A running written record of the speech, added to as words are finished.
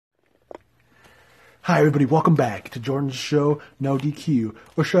Hi, everybody. Welcome back to Jordan's show, No DQ,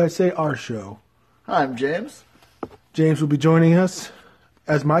 or should I say our show. Hi, I'm James. James will be joining us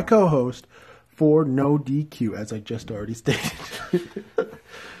as my co-host for No DQ, as I just already stated.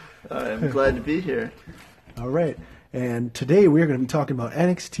 I'm glad to be here. All right. And today we're going to be talking about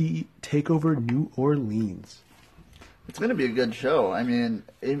NXT TakeOver New Orleans. It's going to be a good show. I mean,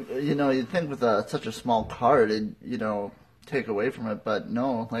 you'd think with such a small card, it'd, take away from it, but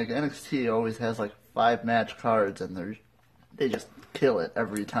no. Like, NXT always has, 5-match cards, and they just kill it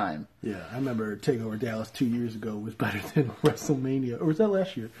every time. Yeah, I remember TakeOver Dallas 2 years ago was better than WrestleMania. Or was that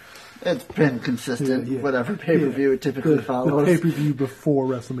last year? It's been consistent. Whatever pay-per-view it typically follows. The pay-per-view before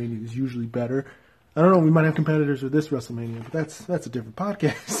WrestleMania is usually better. I don't know, we might have competitors with this WrestleMania, but that's a different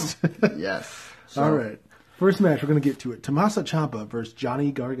podcast. Yes. So. All right. First match, we're going to get to it. Tommaso Ciampa versus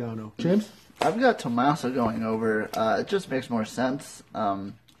Johnny Gargano. James? I've got Tommaso going over. It just makes more sense.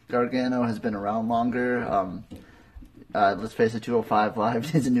 Gargano has been around longer. Let's face it, 205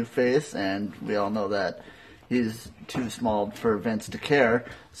 Live is a new face, and we all know that he's too small for Vince to care.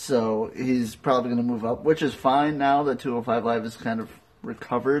 So he's probably going to move up, which is fine now that 205 Live is kind of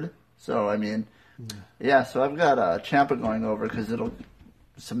recovered. So, I mean, yeah, so I've got Ciampa going over because it'll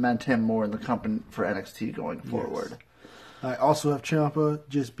cement him more in the company for NXT going forward. Yes. I also have Ciampa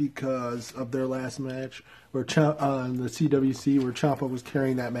just because of their last match where on the CWC where Ciampa was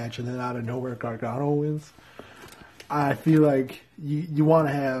carrying that match and then out of nowhere Gargano wins. I feel like you want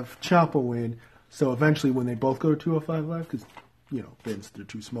to have Ciampa win so eventually when they both go to 205 Live, because, Vince, they're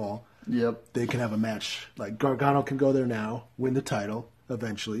too small. Yep. They can have a match. Like Gargano can go there now, win the title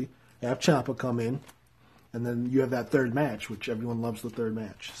eventually, have Ciampa come in, and then you have that third match, which everyone loves the third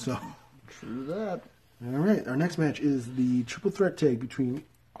match. So true that. All right, our next match is the triple threat tag between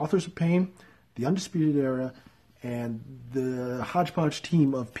Authors of Pain, the Undisputed Era, and the hodgepodge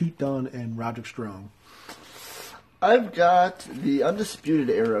team of Pete Dunne and Roderick Strong. I've got the Undisputed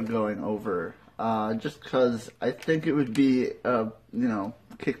Era going over, just because I think it would be a,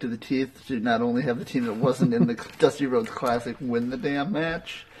 kick to the teeth to not only have the team that wasn't in the Dusty Rhodes Classic win the damn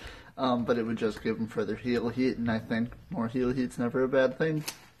match, but it would just give them further heel heat, and I think more heel heat's never a bad thing.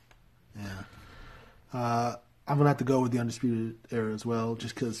 Yeah. I'm going to have to go with the Undisputed Era as well,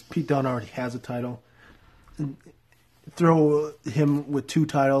 just because Pete Dunne already has a title. And throw him with 2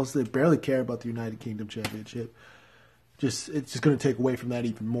 titles. They barely care about the United Kingdom Championship. It's just going to take away from that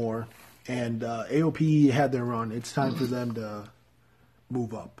even more. And AOP had their run. It's time for them to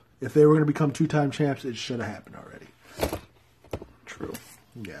move up. If they were going to become 2-time champs, it should have happened already. True.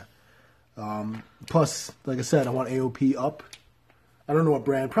 Yeah. Plus, like I said, I want AOP up. I don't know what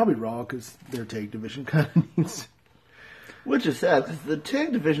brand. Probably Raw, because their tag division kind of needs... Which is sad, because the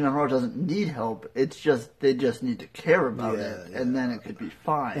tag division on Raw doesn't need help. It's just, they just need to care about it, and then it could be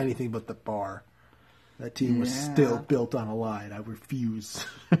fine. Anything but the bar. That team was still built on a line. I refuse.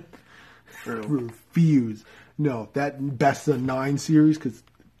 True. Refuse. No, that best of 9 series, because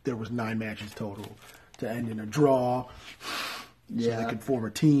there was 9 matches total, to end in a draw. So they could form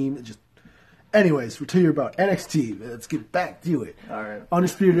a team. It just... Anyways, we'll tell you about NXT. Let's get back to it. All right.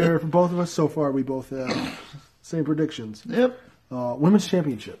 Undisputed Era for both of us. So far, we both have same predictions. Yep. Women's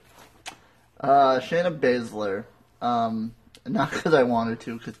Championship. Shayna Baszler. Not because I wanted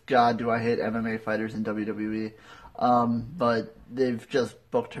to, because God, do I hate MMA fighters in WWE. But they've just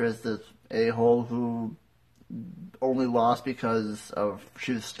booked her as this a-hole who only lost because of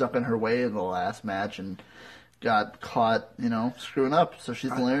she was stuck in her way in the last match and got caught, screwing up. So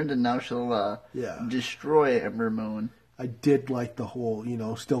she's learned, and now she'll destroy Ember Moon. I did like the whole,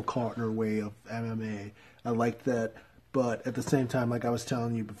 still caught in her way of MMA. I liked that. But at the same time, like I was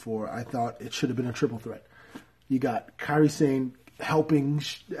telling you before, I thought it should have been a triple threat. You got Kairi Sane helping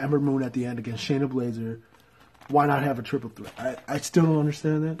Ember Moon at the end against Shayna Baszler. Why not have a triple threat? I still don't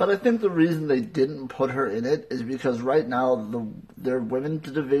understand that. But I think the reason they didn't put her in it is because right now their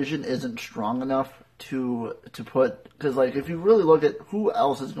women's division isn't strong enough to put, because if you really look at who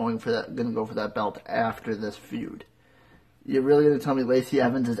else is going to go for that belt after this feud, you're really going to tell me Lacey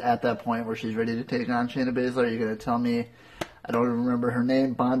Evans is at that point where she's ready to take on Shayna Baszler? You're going to tell me, I don't even remember her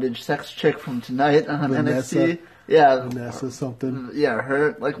name, bondage sex chick from tonight on NXT? Yeah. Vanessa something. Yeah,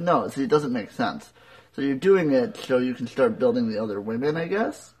 her. No, see, it doesn't make sense. So you're doing it so you can start building the other women, I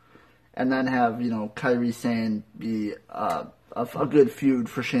guess, and then have, Kairi Sane be a good feud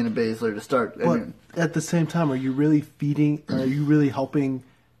for Shayna Baszler to start. But at the same time, are you really helping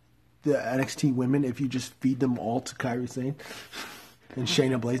the NXT women if you just feed them all to Kairi Sane and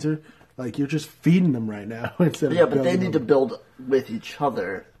Shayna Baszler? You're just feeding them right now instead of but they need to build with each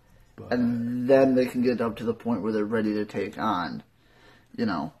other, and then they can get up to the point where they're ready to take on,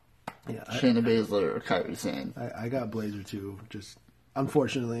 Yeah, Shayna Baszler or Kairi Sane. I got Blazer too. Just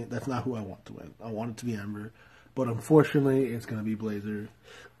unfortunately, that's not who I want to win. I want it to be Ember, but unfortunately, it's going to be Blazer,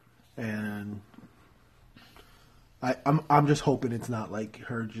 and I'm just hoping it's not like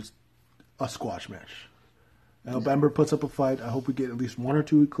her just a squash match. I hope Ember puts up a fight. I hope we get at least 1 or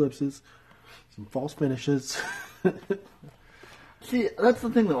 2 eclipses, some false finishes. See, that's the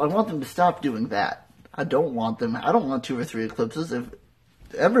thing though. I want them to stop doing that. I don't want 2 or 3 eclipses. If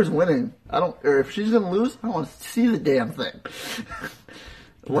Ember's winning, or if she's gonna lose, I don't want to see the damn thing.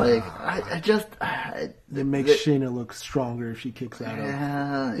 It makes Shayna look stronger if she kicks out of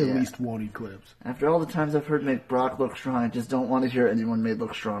at least 1 eclipse. After all the times I've heard make Brock look strong, I just don't want to hear anyone made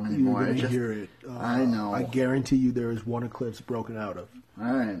look strong anymore. You're gonna hear it. I know. I guarantee you there is 1 eclipse broken out of.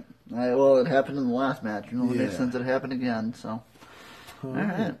 All right. Well, it happened in the last match. It only makes sense it happened again. So. All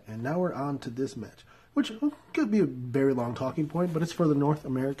right. And now we're on to this match, which could be a very long talking point, but it's for the North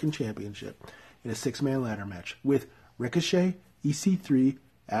American Championship in a 6-man ladder match with Ricochet, EC3,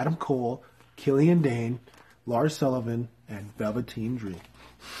 Adam Cole, Killian Dane, Lars Sullivan, and Velveteen Dream.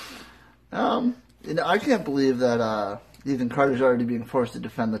 I can't believe that Ethan Carter's already being forced to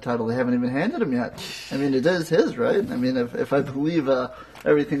defend the title. They haven't even handed him yet. I mean, it is his, right? I mean, if I believe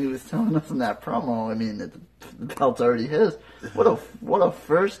everything he was telling us in that promo, I mean, the belt's already his. What a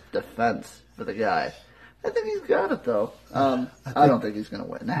first defense for the guy. I think he's got it, though. I don't think he's going to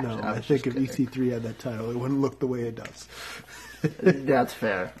win. Actually, no, I think if EC3 had that title, it wouldn't look the way it does. That's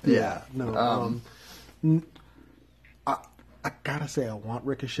fair. Yeah. No. I gotta say I want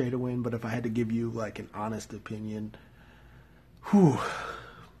Ricochet to win, but if I had to give you like an honest opinion,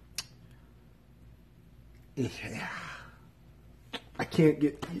 yeah, I can't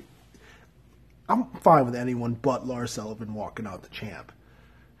get. I'm fine with anyone but Lars Sullivan walking out the champ,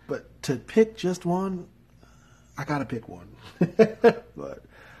 but to pick just one, I gotta pick one. But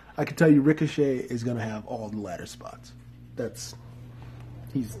I can tell you, Ricochet is gonna have all the ladder spots.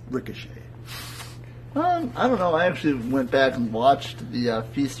 He's Ricochet. I don't know. I actually went back and watched the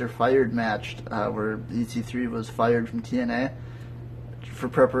Feast or Fired match where EC3 was fired from TNA for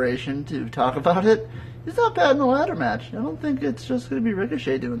preparation to talk about it. He's not bad in the ladder match. I don't think it's just going to be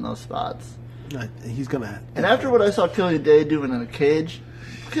Ricochet doing those spots. He's going to. And after what I saw Killian Dane doing in a cage,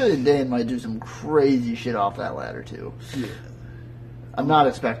 Killian Dane might do some crazy shit off that ladder too. Yeah. I'm not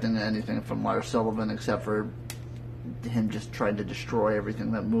expecting anything from Lars Sullivan except for him just trying to destroy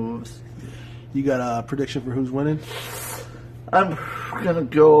everything that moves. You got a prediction for who's winning? I'm gonna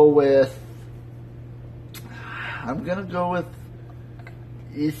go with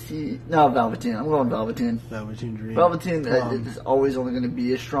Velveteen. I'm going Velveteen. Velveteen Dream. Velveteen is always only going to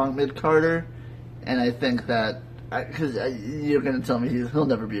be a strong mid-carder, and I think that because you're going to tell me he'll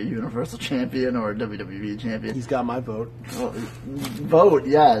never be a Universal Champion or a WWE Champion. He's got my vote. Well, vote,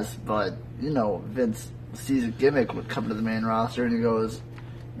 yes, but Vince sees a gimmick would come to the main roster, and he goes,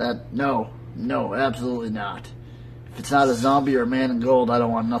 No, absolutely not. If it's not a zombie or a man in gold, I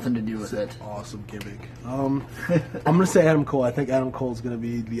don't want nothing to do with it. Awesome gimmick. I'm going to say Adam Cole. I think Adam Cole's going to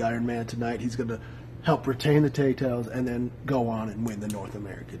be the Iron Man tonight. He's going to help retain the tag titles and then go on and win the North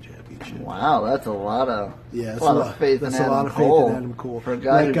American Championship. Wow, that's a lot of faith in Adam Cole. For a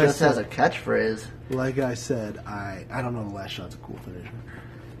guy who just has a catchphrase. Like I said, I don't know the last shot's a cool finisher.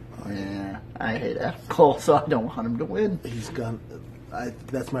 Yeah, I hate Adam Cole, so I don't want him to win.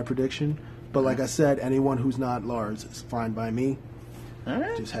 That's my prediction. But like I said, anyone who's not Lars is fine by me. All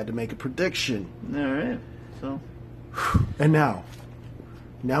right. Just had to make a prediction. All right. So. And now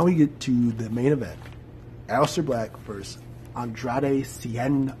we get to the main event. Aleister Black versus Andrade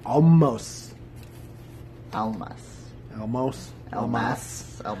Cien Almas. I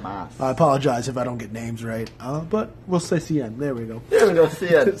apologize if I don't get names right. But we'll say Cien. There we go.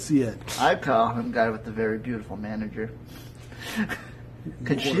 Cien. Cien. I call him guy with the very beautiful manager.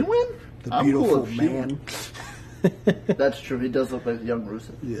 Could she win? The beautiful man. That's true. He does look like young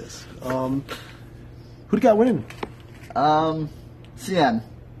Rusev. Yes. Who'd got winning? Cien.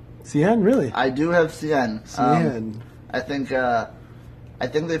 Cien, really? I do have Cien. I think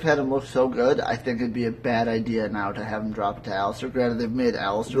they've had him look so good. I think it'd be a bad idea now to have him drop it to Aleister. Granted, they've made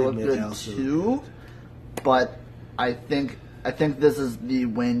Aleister look good too, but I think this is the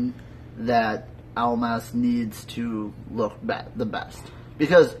win that Almas needs to look the best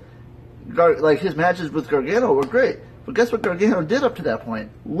because. His matches with Gargano were great, but guess what Gargano did up to that point?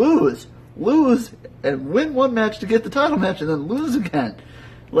 Lose, and win one match to get the title match, and then lose again.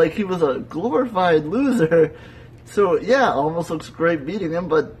 Like he was a glorified loser. So yeah, almost looks great beating him,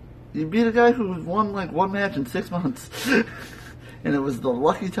 but you beat a guy who won like one match in 6 months, and it was the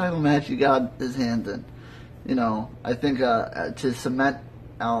lucky title match he got his hands in. I think to cement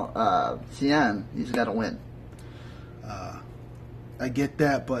Cien, he's got to win. I get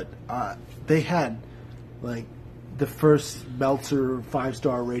that, but they had like the first Meltzer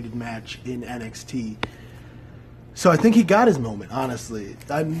 5-star rated match in NXT. So I think he got his moment, honestly.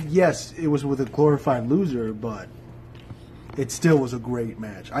 Yes, it was with a glorified loser, but it still was a great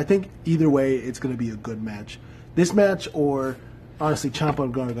match. I think either way, it's going to be a good match. This match, or honestly, Ciampa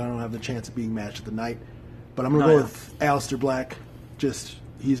and Gargano have the chance of being match of the night. But I'm going to go with Aleister Black.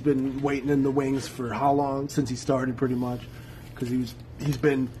 He's been waiting in the wings for how long? Since he started, pretty much. Because he's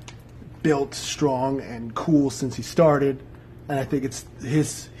been built strong and cool since he started. And I think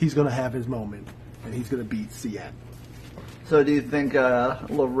he's going to have his moment. And he's going to beat Cien. So do you think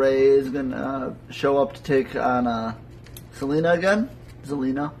LeRae is going to show up to take on Selena again?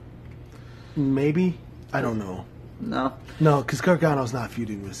 Zelina? Maybe. I don't know. No? No, because Gargano's not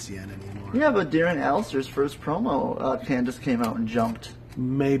feuding with Cien anymore. Yeah, but during Aleister's first promo, Candice came out and jumped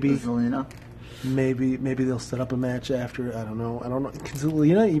Maybe. Zelina. Maybe they'll set up a match after. I don't know. Can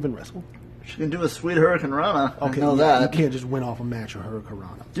Zelina even wrestle? She can do a sweet Hurricane Rana. Okay, I know that. You can't just win off a match of Hurricane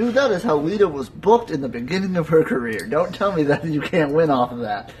Rana. Dude, that is how Lita was booked in the beginning of her career. Don't tell me that you can't win off of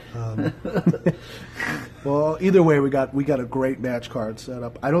that. Well, either way, we got a great match card set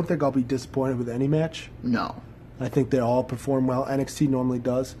up. I don't think I'll be disappointed with any match. No. I think they all perform well. NXT normally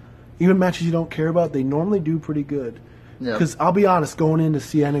does. Even matches you don't care about, they normally do pretty good. Because I'll be honest, going into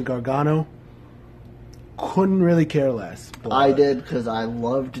Cien and Gargano, couldn't really care less. But I did because I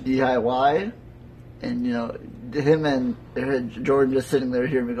loved DIY, and him and Jordan just sitting there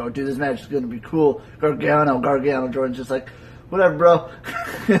hearing me go, dude, this match is going to be cool. Gargano. Jordan's just like, whatever, bro.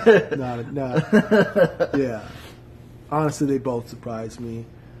 Yeah. Honestly, they both surprised me.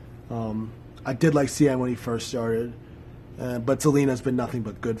 I did like Cien when he first started, but Zelina's been nothing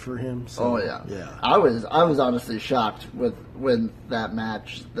but good for him. So, yeah. I was honestly shocked with that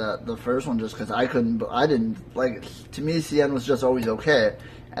match, the first one, just because I didn't like it. To me, Cien was just always okay,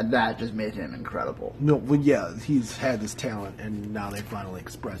 and that just made him incredible. No, well, yeah, he's had this talent, and now they finally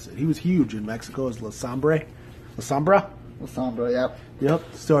express it. He was huge in Mexico as La Sombra. La Sombra, yep. Yep,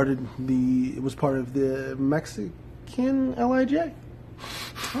 it was part of the Mexican LIJ.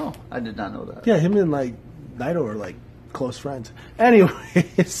 Oh, I did not know that. Yeah, him and Naito are close friends.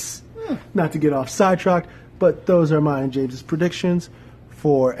 Anyways, not to get off sidetracked, but those are mine and James's predictions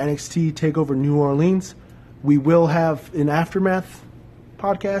for NXT TakeOver New Orleans. We will have an aftermath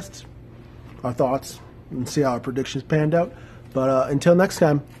podcast, our thoughts, and see how our predictions panned out. But until next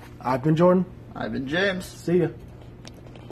time, I've been Jordan. I've been James. See ya.